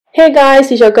Hey guys,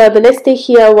 it's your girl Vanessa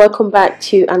here. Welcome back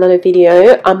to another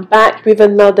video. I'm back with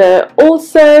another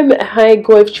awesome hair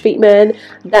growth treatment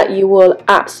that you will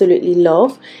absolutely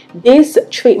love. This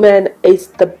treatment is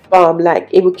the bomb. Like,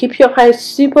 it will keep your hair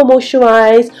super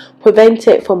moisturized, prevent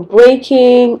it from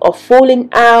breaking or falling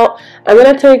out. And when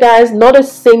I tell you guys, not a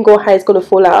single hair is going to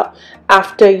fall out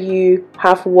after you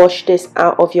have washed this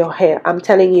out of your hair. I'm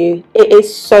telling you, it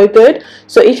is so good.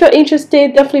 So if you're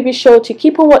interested, definitely be sure to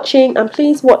keep on watching, and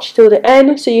please watch till the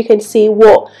end so you can see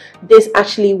what this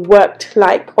actually worked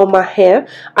like on my hair,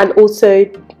 and also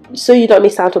so you don't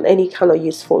miss out on any kind of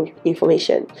useful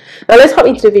information. Now let's hop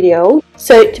into the video.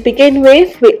 So to begin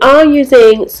with, we are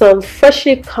using some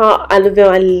freshly cut aloe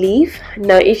vera leaf.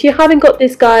 Now if you haven't got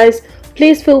this, guys,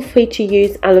 please feel free to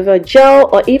use aloe vera gel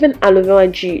or even aloe vera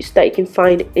juice that you can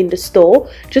find in the store.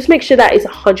 Just make sure that is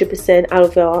 100% aloe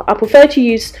vera. I prefer to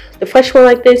use the fresh one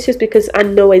like this just because I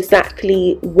know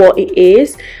exactly what it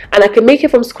is, and I can make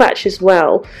it from scratch as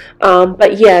well.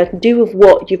 But yeah, do with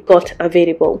what you've got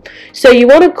available. So you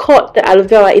want to cut the aloe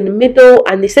vera in the middle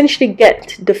and essentially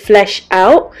get the flesh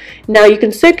out. Now you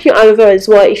can soak your aloe vera as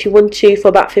well if you want to for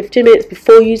about 15 minutes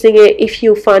before using it, if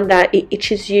you find that it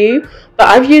itches you. But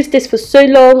I've used this for so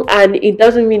long and it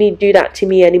doesn't really do that to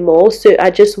me anymore, so I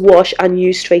just wash and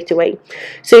use straight away.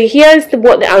 So here's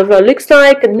what the aloe vera looks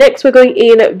like. Next we're going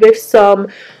in with some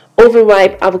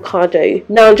overripe avocado.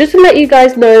 Now just to let you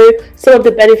guys know some of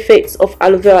the benefits of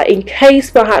aloe vera, in case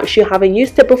perhaps you haven't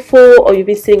used it before or you've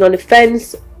been sitting on the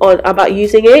fence about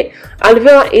using it. Aloe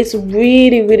vera is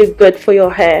really good for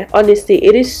your hair. Honestly,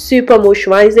 it is super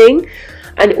moisturizing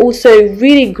and also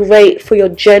really great for your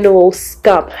general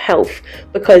scalp health,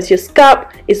 because your scalp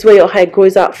is where your hair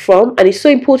grows out from, and it's so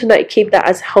important that you keep that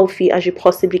as healthy as you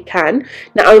possibly can.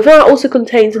 Now aloe vera also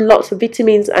contains lots of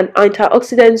vitamins and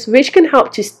antioxidants which can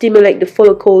help to stimulate the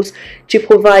follicles to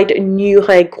provide new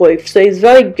hair growth. So it's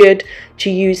very good to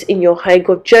use in your hair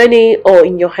growth journey or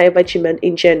in your hair regimen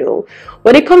in general.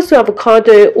 When it comes to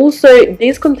avocado, also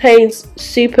this contains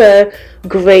super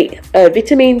great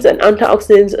vitamins and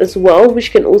antioxidants as well,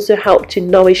 which can also help to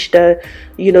nourish the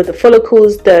the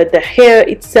follicles, the hair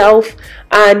itself,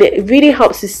 and it really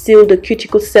helps to seal the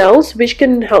cuticle cells, which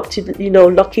can help to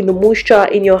lock in the moisture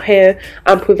in your hair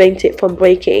and prevent it from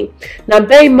breaking. Now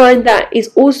bear in mind that it's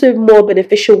also more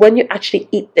beneficial when you actually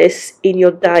eat this in your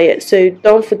diet, so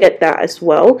don't forget that as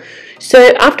well.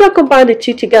 So after I combine the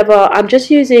two together, I'm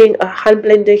just using a hand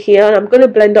blender here, and I'm going to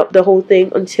blend up the whole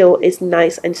thing until it's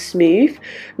nice and smooth.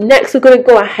 Next we're going to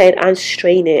go ahead and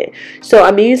strain it. So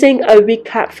I'm using a wig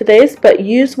cap for this, but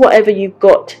use whatever you've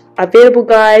got available,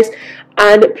 guys.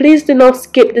 And please do not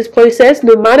skip this process.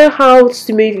 No matter how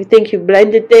smooth you think you've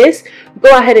blended this,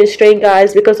 go ahead and strain,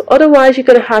 guys, because otherwise you're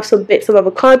going to have some bits of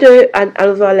avocado and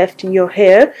aloe vera left in your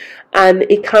hair, and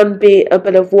it can be a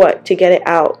bit of work to get it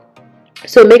out.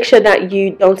 So make sure that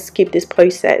you don't skip this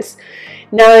process.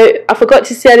 Now I forgot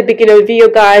to say at the beginning of the video,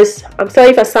 guys, I'm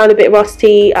sorry if I sound a bit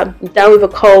rusty. I'm down with a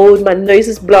cold, my nose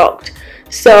is blocked.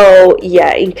 So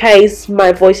yeah, in case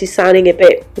my voice is sounding a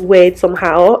bit weird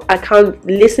somehow, I can't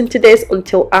listen to this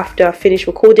until after I finish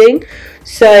recording.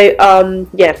 So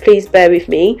yeah, please bear with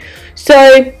me.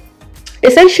 So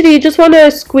essentially you just want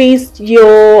to squeeze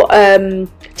your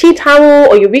tea towel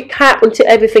or your wig cap until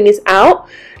everything is out.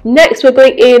 Next we're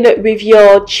going in with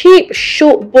your cheap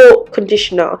short bought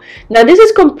conditioner. Now this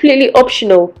is completely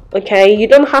optional, okay? You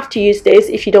don't have to use this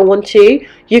if you don't want to.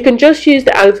 You can just use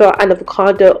the aloe vera and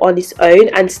avocado on its own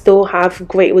and still have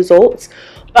great results,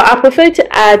 but I prefer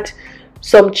to add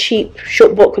some cheap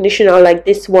short bought conditioner like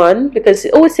this one because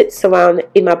it always sits around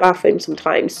in my bathroom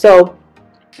sometimes. So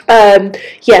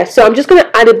yeah, so I'm just going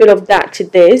to add a bit of that to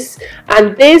this,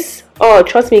 and this, oh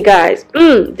trust me guys,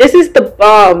 this is the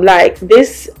bomb. Like,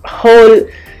 this whole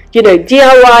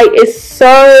DIY is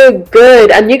so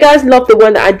good, and you guys love the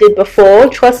one that I did before.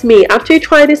 Trust me, after you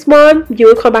try this one, you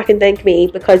will come back and thank me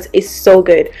because it's so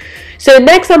good. So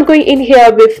next I'm going in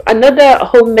here with another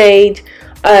homemade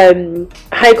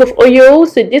hair growth oil.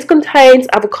 So this contains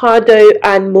avocado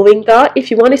and moringa. If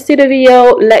you want to see the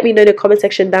video, let me know in the comment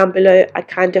section down below. I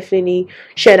can definitely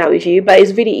share that with you, but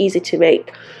it's really easy to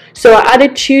make. So I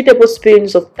added 2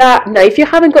 tablespoons of that. Now if you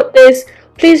haven't got this,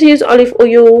 please use olive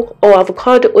oil or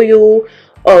avocado oil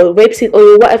or rapeseed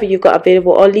oil, whatever you've got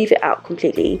available, or leave it out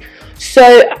completely.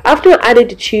 So after I added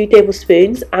the 2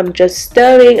 tablespoons, I'm just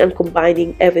stirring and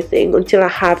combining everything until I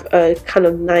have a kind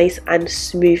of nice and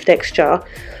smooth texture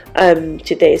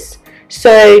to this.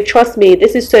 So trust me,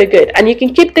 this is so good, and you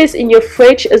can keep this in your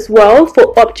fridge as well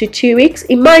for up to 2 weeks.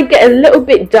 It might get a little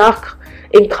bit dark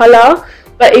in color,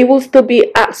 but it will still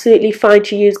be absolutely fine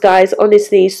to use, guys,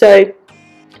 honestly. So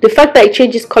The fact that it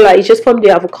changes color is just from the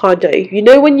avocado. You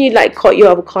know, when you like cut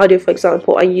your avocado, for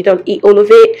example, and you don't eat all of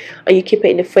it and you keep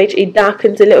it in the fridge, it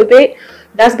darkens a little bit.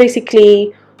 That's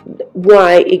basically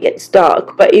why it gets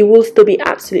dark, but it will still be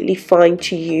absolutely fine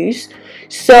to use.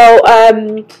 So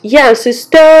yeah, so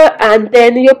stir, and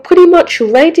then you're pretty much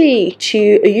ready to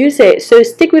use it. So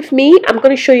stick with me. I'm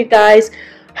going to show you guys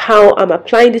how I'm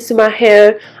applying this to my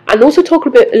hair, and also talk a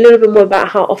little bit more about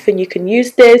how often you can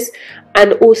use this,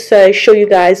 and also show you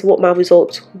guys what my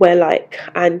results were like.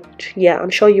 And yeah,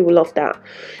 I'm sure you will love that.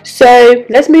 So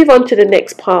let's move on to the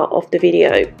next part of the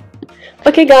video.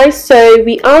 Okay guys, so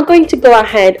we are going to go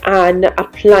ahead and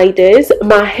apply this.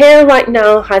 My hair right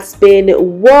now has been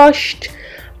washed,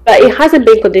 but it hasn't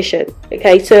been conditioned.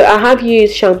 Okay, so I have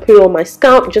used shampoo on my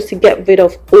scalp just to get rid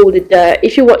of all the dirt.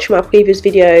 If you watch my previous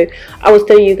video, I was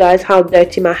telling you guys how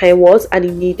dirty my hair was and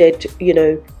it needed, you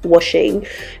know, washing.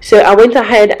 So I went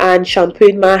ahead and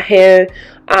shampooed my hair,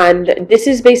 and this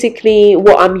is basically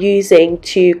what I'm using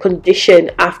to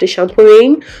condition after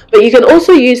shampooing. But you can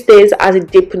also use this as a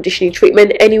deep conditioning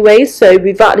treatment anyway, so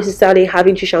without necessarily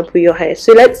having to shampoo your hair.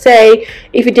 So let's say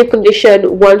if you deep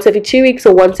condition once every 2 weeks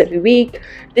or once every week,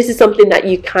 this is something that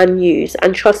you can use,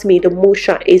 and trust me, the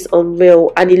moisture is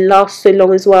unreal and it lasts so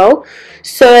long as well.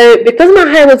 So because my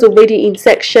hair was already in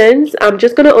sections, I'm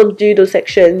just going to undo those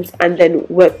sections and then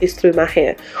work this through my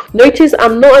hair. Notice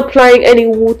I'm not applying any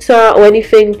water or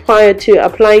anything prior to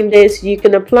applying this. You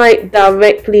can apply it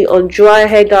directly on dry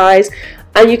hair, guys,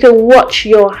 and you can watch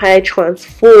your hair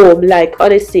transform. Like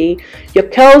honestly, your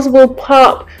curls will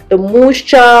pop, the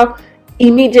moisture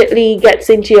immediately gets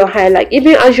into your hair. Like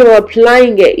even as you're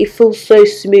applying it, it feels so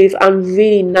smooth and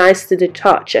really nice to the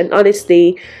touch. And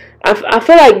honestly, I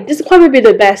feel like this is probably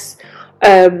the best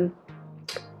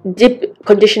deep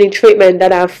conditioning treatment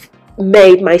that I've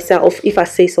made myself, if I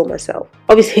say so myself.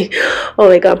 Obviously, oh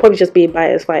my god, I'm probably just being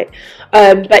biased, right?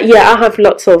 But yeah, I have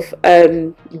lots of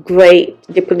great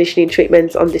deep conditioning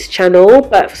treatments on this channel,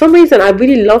 but for some reason I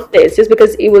really love this just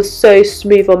because it was so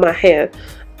smooth on my hair,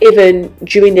 even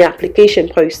during the application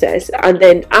process, and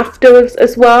then afterwards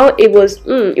as well. It was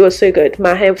so good.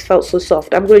 My hair felt so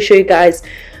soft. I'm going to show you guys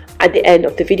at the end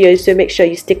of the video, so make sure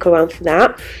you stick around for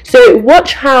that. So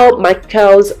watch how my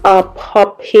curls are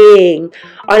popping.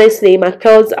 Honestly, my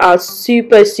curls are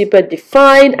super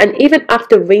defined, and even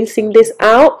after rinsing this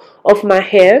out of my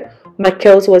hair, my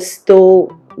curls were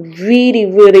still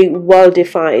really well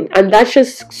defined, and that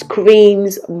just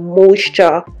screams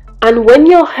moisture. And when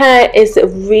your hair is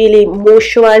really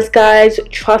moisturized, guys,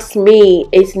 trust me,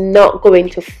 it's not going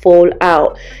to fall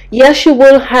out. Yes, you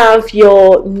will have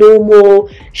your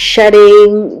normal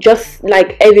shedding, just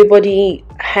like everybody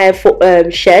hair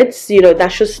sheds, you know,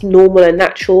 that's just normal and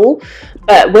natural.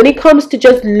 But when it comes to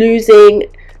just losing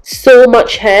so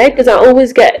much hair, because I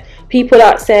always get people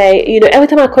that say, you know, every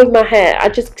time I comb my hair, I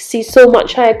just see so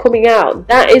much hair coming out.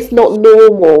 That is not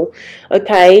normal,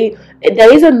 okay?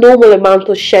 There is a normal amount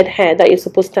of shed hair that you're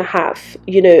supposed to have,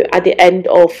 you know, at the end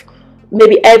of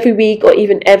maybe every week or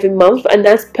even every month, and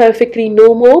that's perfectly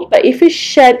normal. But if it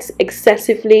sheds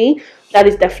excessively, that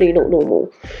is definitely not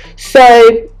normal.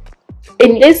 So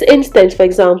in this instance, for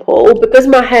example, because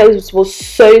my hair was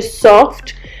so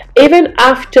soft, even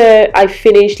after I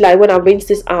finished, like when I rinsed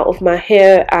this out of my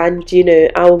hair and, you know,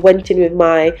 I went in with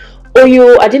my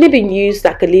oil, I didn't even use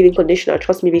like a leave-in conditioner,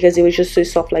 trust me, because it was just so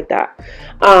soft like that.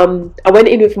 I went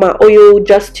in with my oil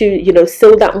just to, you know,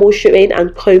 seal that moisture in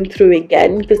and comb through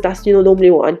again, because that's, you know,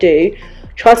 normally what I do.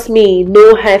 Trust me,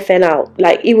 no hair fell out.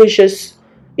 Like it was just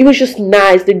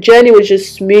nice. The journey was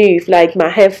just smooth. Like my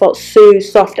hair felt so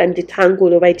soft and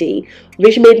detangled already,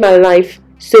 which made my life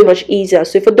so much easier.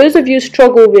 So for those of you who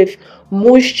struggle with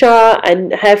moisture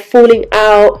and hair falling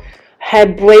out, hair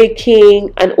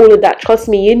breaking and all of that, trust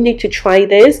me, you need to try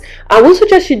this. I will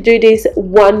suggest you do this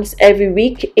once every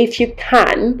week if you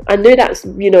can. I know that,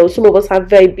 you know, some of us have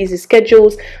very busy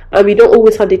schedules and we don't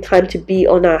always have the time to be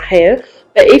on our hair,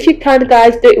 but if you can,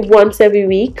 guys, do it once every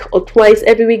week or twice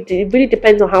every week. It really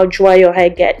depends on how dry your hair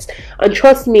gets, and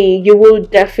trust me, you will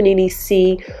definitely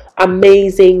see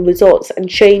amazing results and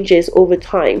changes over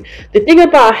time. The thing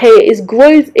about hair is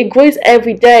it grows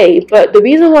every day, but the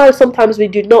reason why sometimes we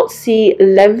do not see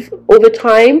length over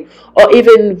time or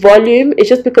even volume is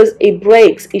just because it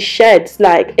breaks, it sheds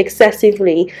like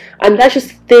excessively, and that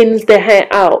just thins the hair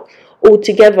out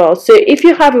altogether. So if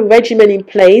you have a regimen in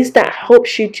place that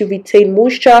helps you to retain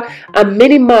moisture and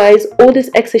minimize all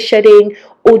this excess shedding,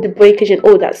 all the breakage and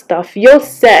all that stuff, you're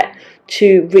set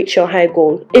to reach your hair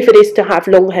goal, if it is to have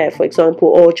long hair, for example,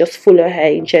 or just fuller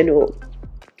hair in general.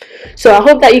 So I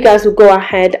hope that you guys will go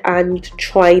ahead and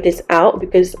try this out,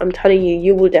 because I'm telling you,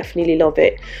 you will definitely love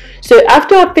it. So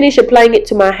after I finish applying it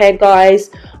to my hair, guys,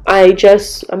 I'm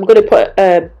going to put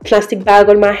a plastic bag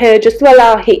on my hair just to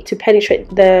allow heat to penetrate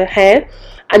the hair.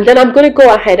 And then I'm going to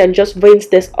go ahead and just rinse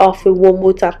this off with warm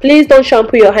water. Please don't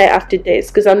shampoo your hair after this,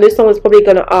 because I know someone's probably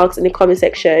going to ask in the comment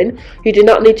section. You do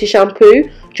not need to shampoo.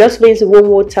 Just rinse with warm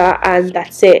water and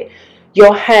that's it.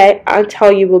 Your hair, I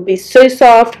tell you, will be so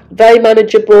soft, very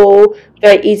manageable,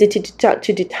 very easy to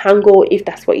detangle if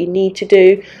that's what you need to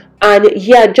do. And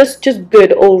yeah, just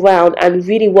good all round, and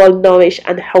really well nourished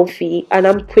and healthy. And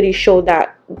I'm pretty sure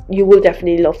that you will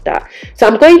definitely love that. So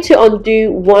I'm going to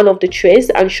undo one of the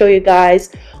twists and show you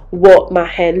guys what my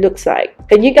hair looks like.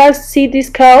 Can you guys see these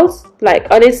curls? Like,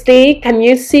 honestly, can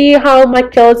you see how my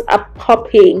curls are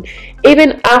popping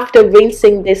even after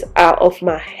rinsing this out of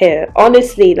my hair?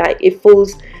 Honestly, like, it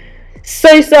feels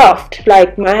so soft.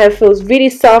 Like, my hair feels really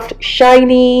soft,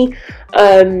 shiny,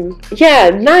 yeah,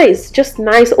 nice, just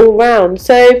nice all round.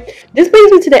 So this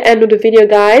brings me to the end of the video,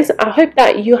 guys. I hope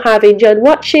that you have enjoyed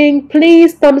watching.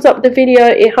 Please thumbs up the video,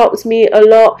 it helps me a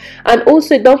lot. And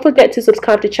also don't forget to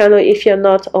subscribe to the channel if you're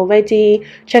not already.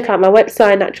 Check out my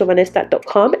website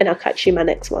naturalvanessa.com, and I'll catch you in my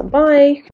next one. Bye.